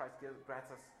Jesus Christ, grants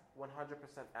us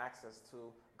 100% access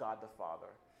to God the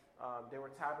Father. There were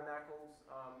tabernacles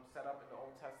set up in the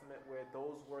Old Testament where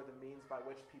those were the means by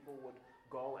which people would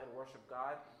go and worship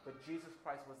God, but Jesus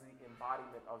Christ was the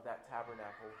embodiment of that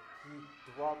tabernacle. He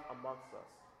dwelt amongst us.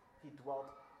 He dwelt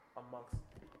amongst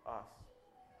us.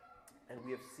 And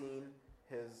we have seen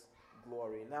his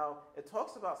glory. Now, it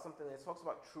talks about something, it talks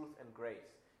about truth and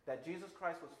grace. That Jesus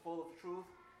Christ was full of truth,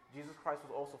 Jesus Christ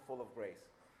was also full of grace.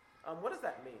 What does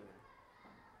that mean?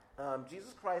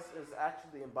 Jesus Christ is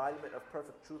actually the embodiment of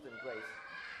perfect truth and grace.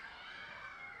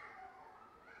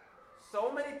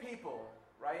 So many people,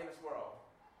 right, in this world,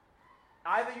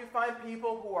 either you find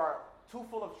people who are too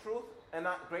full of truth and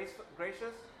not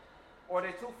gracious, or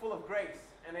they're too full of grace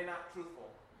and they're not truthful,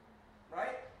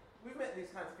 right? We've met these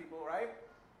kinds of people, right?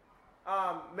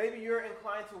 Maybe you're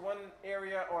inclined to one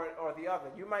area or the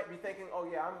other. You might be thinking, oh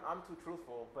yeah, I'm too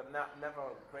truthful, but never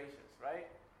gracious, right?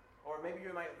 Or maybe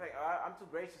you might think, I'm too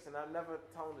gracious and I'm never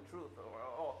telling the truth.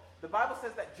 Or the Bible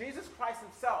says that Jesus Christ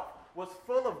himself was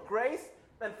full of grace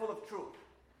and full of truth,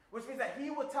 which means that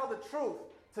he would tell the truth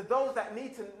to those that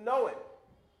need to know it.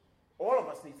 All of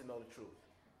us need to know the truth.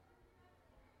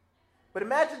 But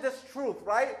imagine this truth,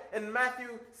 right? In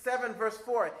Matthew 7, verse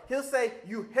 4, he'll say,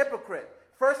 "You hypocrite,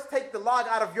 first take the log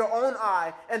out of your own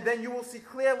eye, and then you will see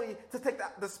clearly to take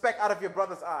the speck out of your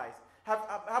brother's eyes." How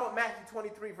about Matthew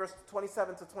 23, verse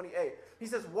 27 to 28? He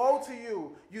says, "Woe to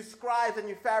you, you scribes and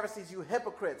you Pharisees, you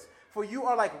hypocrites, for you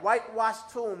are like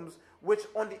whitewashed tombs, which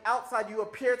on the outside you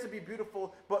appear to be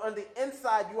beautiful, but on the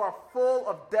inside you are full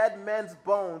of dead men's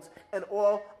bones and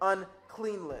all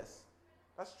uncleanness."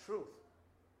 That's truth.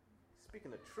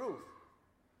 Speaking the truth.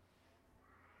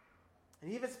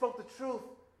 And he even spoke the truth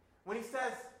when he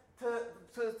says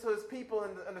to his people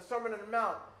in the Sermon on the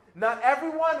Mount, "Not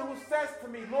everyone who says to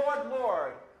me, 'Lord,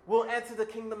 Lord,' will enter the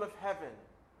kingdom of heaven,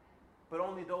 but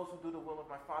only those who do the will of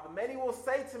my Father. Many will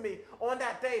say to me on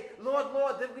that day, 'Lord,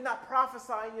 Lord, did we not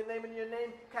prophesy in your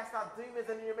name, cast out demons,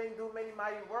 and in your name do many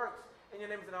mighty works in your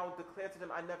names?' And I will declare to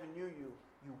them, 'I never knew you,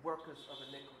 you workers of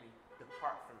iniquity.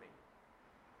 Depart from me.'"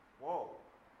 Whoa.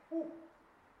 Whew.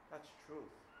 That's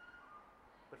truth.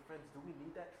 But friends, do we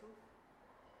need that truth?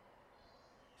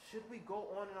 Should we go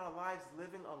on in our lives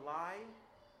living a lie?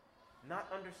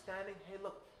 Not understanding, hey,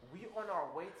 look, we're on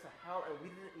our way to hell and we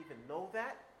didn't even know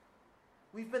that?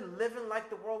 We've been living like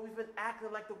the world. We've been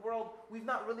acting like the world. We've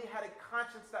not really had a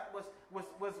conscience that was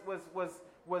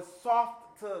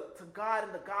soft to God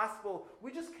and the gospel.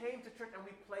 We just came to church and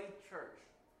we played church.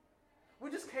 We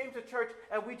just came to church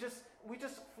and we just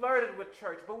flirted with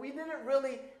church, but we didn't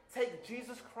really take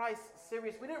Jesus Christ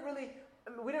serious. We didn't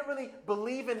really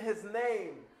believe in his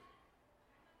name.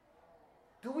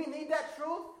 Do we need that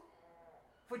truth?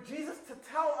 For Jesus to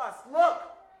tell us, look,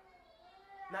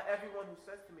 not everyone who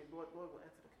says to me, 'Lord, Lord,' will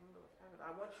enter the kingdom of heaven.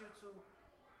 I want you to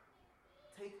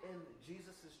take in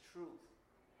Jesus' truth.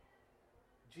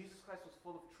 Jesus Christ was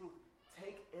full of truth.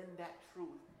 Take in that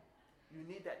truth. You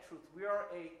need that truth. We are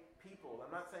a people.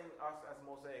 I'm not saying us as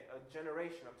Mosaic, a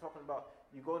generation. I'm talking about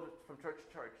you go from church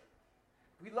to church.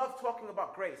 We love talking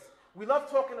about grace. We love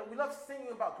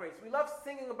singing about grace. We love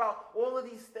singing about all of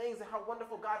these things and how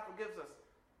wonderful God forgives us.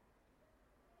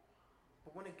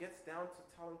 But when it gets down to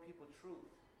telling people truth,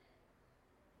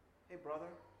 hey brother,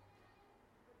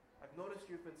 I've noticed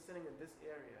you've been sinning in this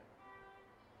area.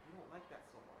 You don't like that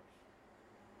so much.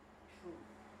 Truth.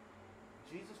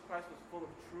 Jesus Christ was full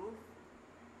of truth,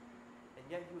 and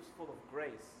yet he was full of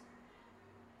grace.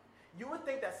 You would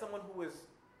think that someone who is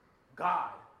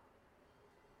God,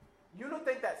 you would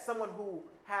think that someone who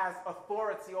has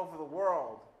authority over the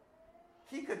world,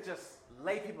 he could just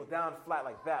lay people down flat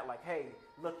like that, like, hey,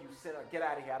 look, you sinner, get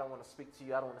out of here. I don't want to speak to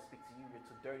you. I don't want to speak to you. You're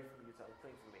too dirty for me. You're too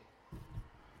unclean for me.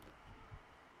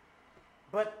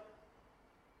 But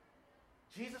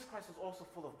Jesus Christ was also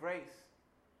full of grace.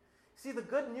 See, the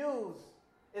good news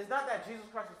is not that Jesus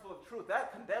Christ was full of truth.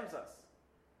 That condemns us.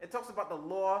 It talks about the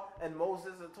law and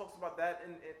Moses. It talks about that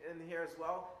in here as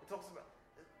well. It talks about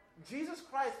Jesus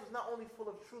Christ was not only full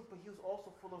of truth, but he was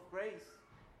also full of grace.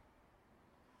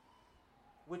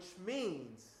 Which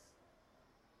means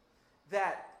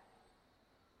that,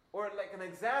 or like an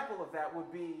example of that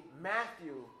would be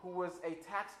Matthew, who was a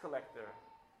tax collector,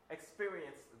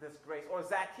 experienced this grace. Or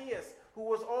Zacchaeus, who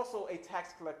was also a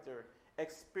tax collector,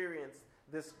 experienced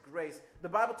this grace. The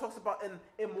Bible talks about an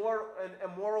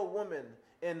immoral woman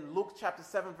in Luke chapter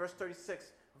 7, verse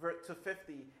 36 to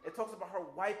 50. It talks about her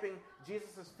wiping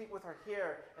Jesus' feet with her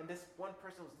hair, and this one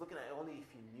person was looking at it. Only if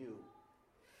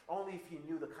he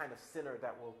knew the kind of sinner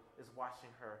that is washing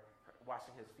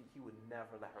his feet, he would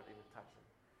never let her even touch him.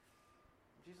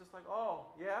 Jesus is like, oh,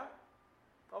 yeah?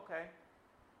 Okay.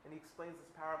 And he explains this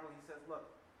parable. He says, look,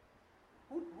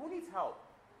 who needs help?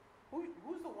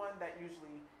 Who's the one that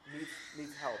usually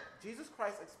needs help? Jesus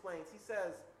Christ explains. He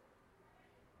says,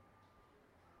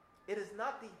 it is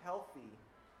not the healthy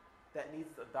that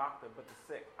needs a doctor, but the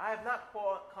sick. I have not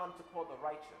come to call the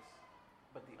righteous,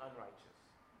 but the unrighteous.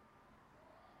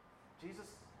 Jesus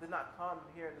did not come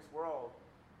here in this world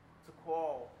to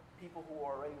call people who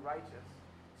are already righteous.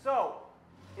 So,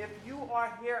 if you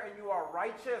are here and you are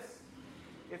righteous,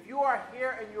 if you are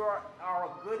here and you are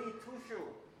a goody two-shoe,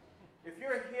 if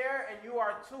you're here and you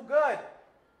are too good,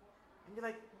 and you're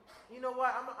like, you know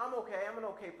what, I'm okay, I'm an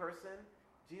okay person,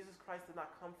 Jesus Christ did not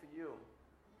come for you.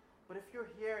 But if you're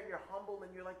here and you're humble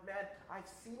and you're like, man, I've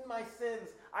seen my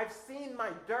sins, I've seen my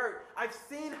dirt, I've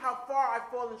seen how far I've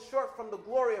fallen short from the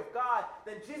glory of God,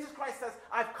 then Jesus Christ says,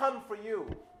 I've come for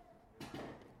you.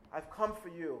 I've come for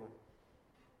you.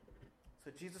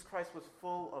 So Jesus Christ was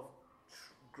full of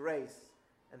grace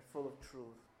and full of truth.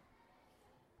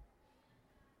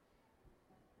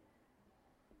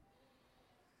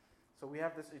 So we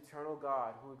have this eternal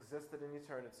God who existed in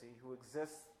eternity, who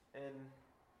exists as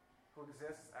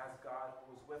God,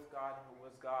 who was with God, who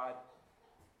was God,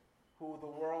 who the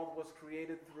world was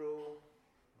created through.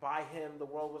 By him, the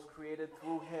world was created.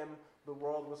 Through him, the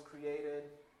world was created.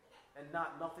 And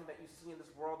nothing that you see in this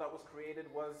world that was created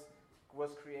was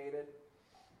created.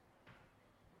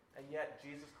 And yet,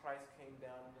 Jesus Christ came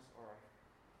down on this earth.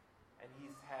 And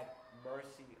he's had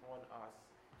mercy on us.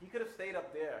 He could have stayed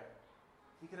up there.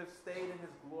 He could have stayed in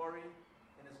his glory,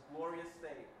 in his glorious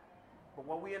state. But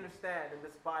what we understand in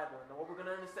this Bible, and what we're going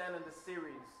to understand in this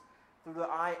series, through the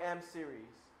I Am series,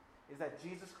 is that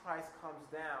Jesus Christ comes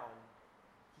down.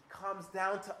 He comes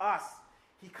down to us.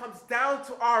 He comes down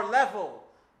to our level.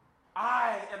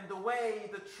 I am the way,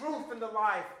 the truth, and the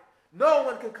life. No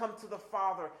one can come to the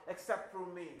Father except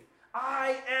through me.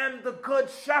 I am the good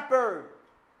shepherd.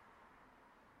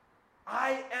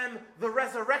 I am the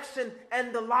resurrection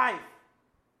and the life.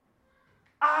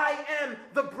 I am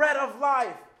the bread of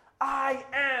life. I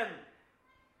am.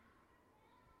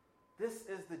 This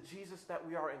is the Jesus that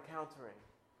we are encountering.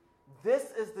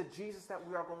 This is the Jesus that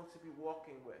we are going to be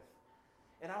walking with.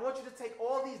 And I want you to take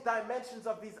all these dimensions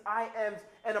of these I ams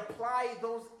and apply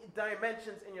those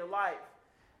dimensions in your life.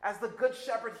 As the good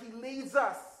shepherd, he leads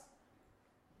us.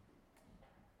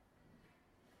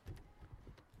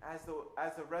 As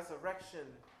the resurrection,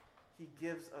 he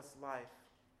gives us life.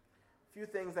 A few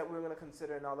things that we're going to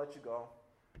consider, and I'll let you go.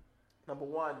 Number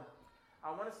one,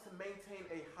 I want us to maintain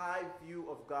a high view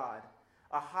of God,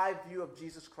 a high view of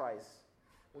Jesus Christ.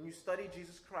 When you study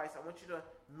Jesus Christ, I want you to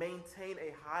maintain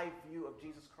a high view of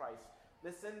Jesus Christ.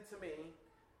 Listen to me.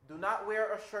 Do not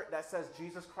wear a shirt that says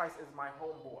Jesus Christ is my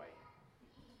homeboy.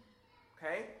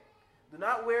 Okay? Do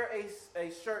not wear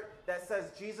a shirt that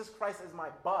says Jesus Christ is my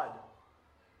bud.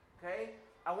 Okay?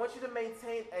 I want you to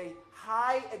maintain a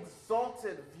high,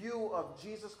 exalted view of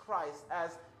Jesus Christ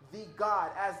as the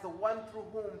God, as the one through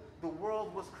whom the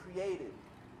world was created.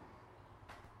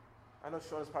 I know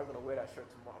Sean is probably going to wear that shirt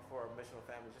tomorrow for our missional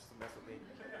family just to mess with me.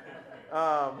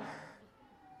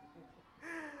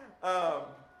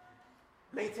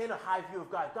 Maintain a high view of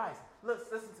God. Guys, listen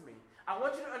to me. I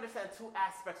want you to understand two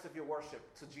aspects of your worship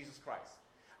to Jesus Christ.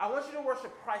 I want you to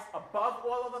worship Christ above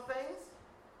all other things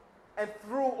and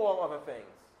through all other things,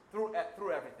 through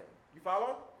everything. You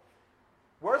follow?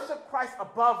 Worship Christ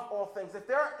above all things. If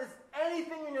there is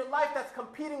anything in your life that's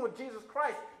competing with Jesus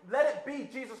Christ, let it be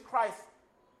Jesus Christ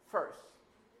first.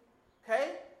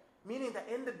 Okay? Meaning that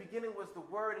in the beginning was the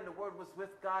Word, and the Word was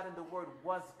with God, and the Word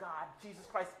was God. Jesus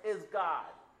Christ is God.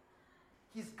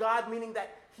 He's God, meaning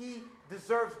that he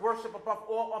deserves worship above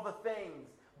all other things.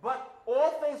 But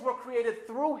all things were created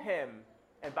through him,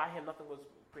 and by him nothing was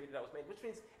created that was made, which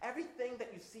means everything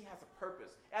that you see has a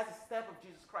purpose. As a step of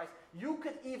Jesus Christ, you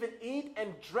could even eat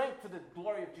and drink to the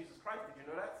glory of Jesus Christ. Did you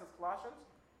know that, says Colossians?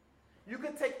 You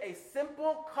can take a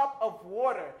simple cup of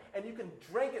water and you can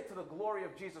drink it to the glory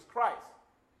of Jesus Christ,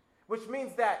 which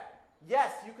means that,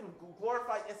 yes, you can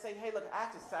glorify and say, hey, look, I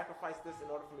have to sacrifice this in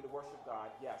order for me to worship God.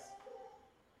 Yes.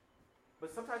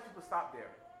 But sometimes people stop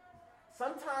there.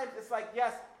 Sometimes it's like,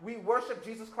 yes, we worship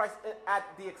Jesus Christ at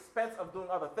the expense of doing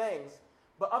other things.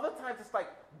 But other times it's like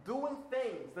doing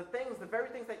things, the very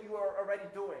things that you are already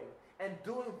doing, and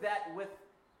doing that with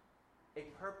a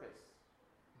purpose.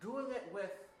 I'm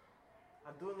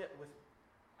doing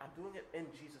it in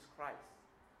Jesus Christ.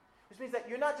 Which means that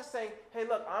you're not just saying, hey,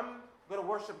 look, I'm going to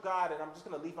worship God and I'm just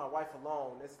going to leave my wife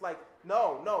alone. It's like,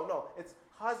 no. It's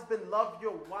husband, love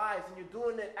your wives, and you're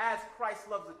doing it as Christ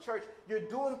loves the church. You're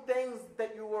doing things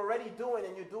that you were already doing,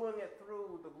 and you're doing it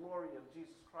through the glory of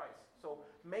Jesus Christ. So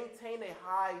maintain a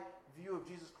high view of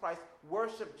Jesus Christ.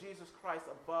 Worship Jesus Christ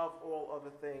above all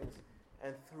other things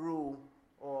and through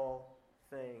all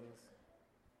things.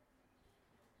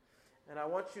 And I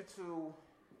want you to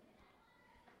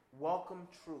welcome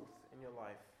truth in your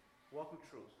life. Welcome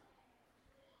truth.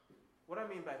 What do I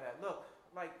mean by that? Look,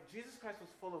 like Jesus Christ was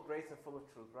full of grace and full of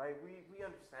truth, right? We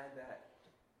understand that.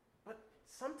 But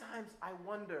sometimes I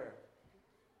wonder,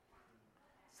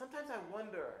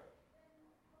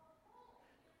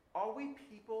 are we a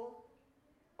people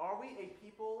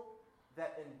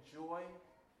that enjoy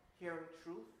hearing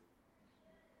truth?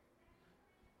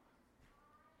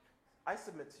 I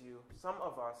submit to you, some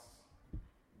of us,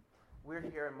 we're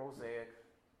here in Mosaic,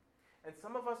 and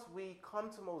some of us, we come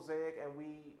to Mosaic and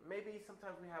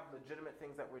sometimes we have legitimate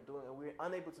things that we're doing and we're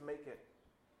unable to make it.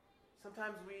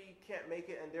 Sometimes we can't make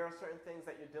it, and there are certain things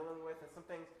that you're dealing with, and some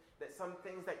things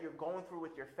that you're going through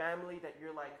with your family that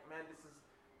you're like, man,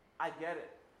 I get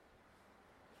it.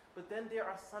 But then there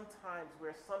are some times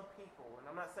where some people, and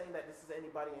I'm not saying that this is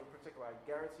anybody in particular, I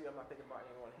guarantee you I'm not thinking about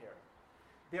anyone here.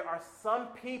 There are some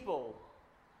people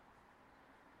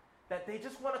that they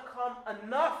just want to come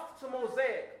enough to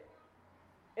Mosaic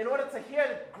in order to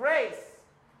hear grace,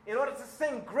 in order to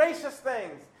sing gracious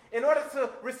things, in order to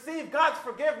receive God's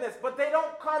forgiveness, but they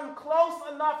don't come close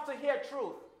enough to hear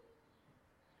truth.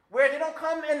 Where they don't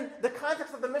come in the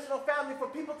context of the missional family for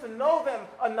people to know them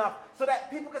enough so that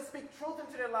people can speak truth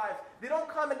into their lives. They don't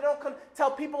come and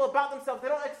tell people about themselves. They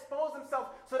don't expose themselves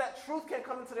so that truth can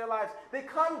come into their lives. They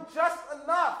come just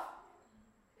enough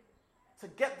to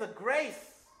get the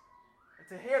grace and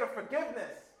to hear the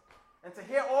forgiveness and to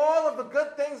hear all of the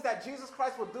good things that Jesus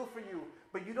Christ will do for you.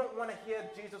 But you don't want to hear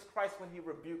Jesus Christ when he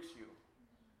rebukes you.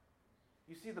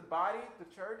 You see, the body, the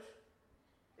church,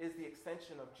 is the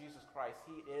extension of Jesus Christ.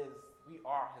 We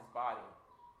are his body.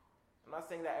 I'm not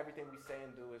saying that everything we say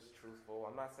and do is truthful.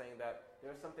 I'm not saying that there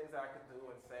are some things that I could do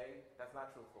and say that's not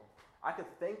truthful. I could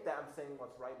think that I'm saying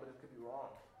what's right, but it could be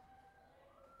wrong.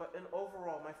 But in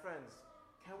overall, my friends,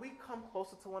 can we come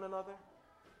closer to one another?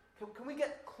 Can we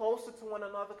get closer to one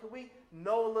another? Can we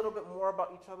know a little bit more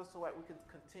about each other so that we can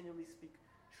continually speak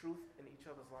truth in each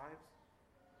other's lives?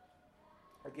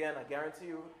 Again, I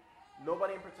guarantee you,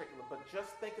 nobody in particular, but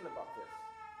just thinking about this.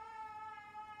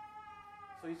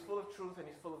 So he's full of truth and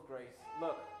he's full of grace.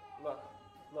 Look.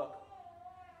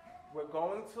 We're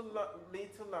going to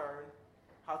need to learn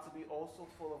how to be also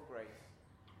full of grace.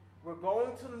 We're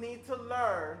going to need to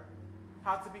learn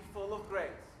how to be full of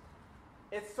grace.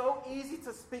 It's so easy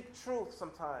to speak truth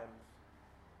sometimes.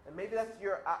 And maybe that's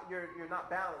you're not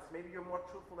balanced. Maybe you're more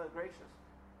truthful than gracious.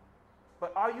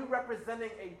 But are you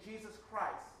representing a Jesus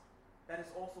Christ that is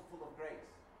also full of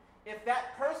grace? If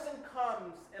that person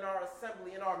comes in our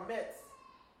assembly, in our midst,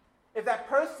 if that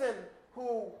person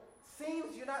who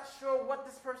seems you're not sure what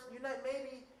this person,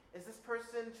 maybe is this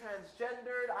person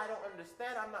transgendered? I don't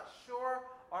understand. I'm not sure.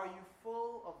 Are you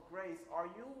full of grace? Are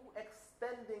you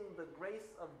extending the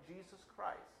grace of Jesus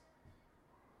Christ?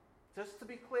 Just to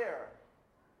be clear,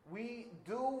 We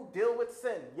do deal with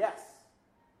sin, yes.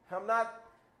 I'm not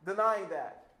denying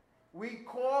that. We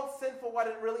call sin for what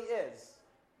it really is.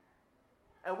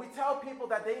 And we tell people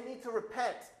that they need to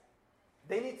repent.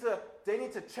 They need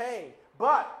to change.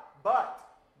 But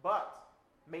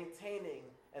maintaining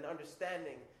and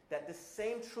understanding that the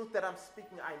same truth that I'm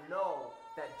speaking, I know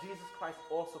that Jesus Christ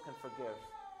also can forgive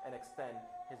and extend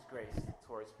his grace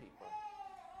towards people.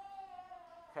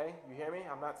 Okay, you hear me?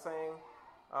 I'm not saying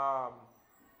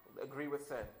agree with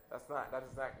sin. That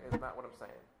is not what I'm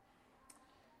saying.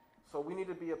 So we need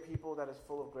to be a people that is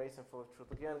full of grace and full of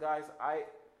truth. Again, guys, I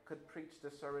could preach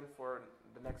this sermon for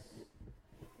the next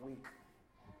week.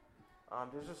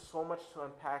 There's just so much to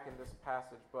unpack in this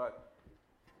passage, but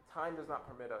time does not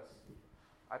permit us.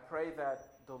 I pray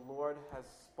that the Lord has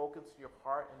spoken to your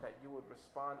heart and that you would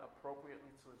respond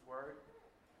appropriately to his word,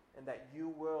 and that you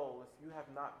will, if you have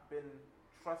not been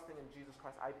trusting in Jesus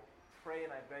Christ, I pray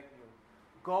and I beg you,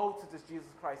 go to this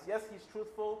Jesus Christ. Yes, he's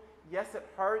truthful. Yes, it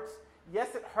hurts.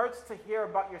 Yes, it hurts to hear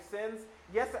about your sins.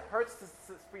 Yes, it hurts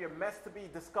for your mess to be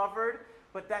discovered.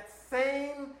 But that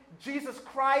same Jesus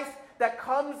Christ that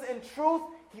comes in truth,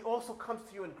 he also comes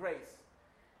to you in grace.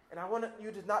 And I want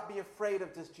you to not be afraid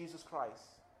of this Jesus Christ.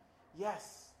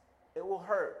 Yes, it will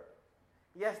hurt.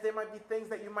 Yes, there might be things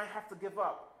that you might have to give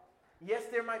up. Yes,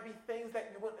 there might be things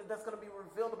that's going to be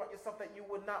revealed about yourself that you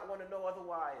would not want to know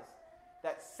otherwise.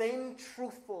 That same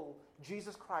truthful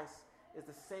Jesus Christ is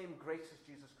the same gracious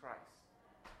Jesus Christ.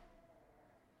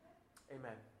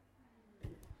 Amen.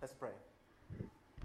 Let's pray.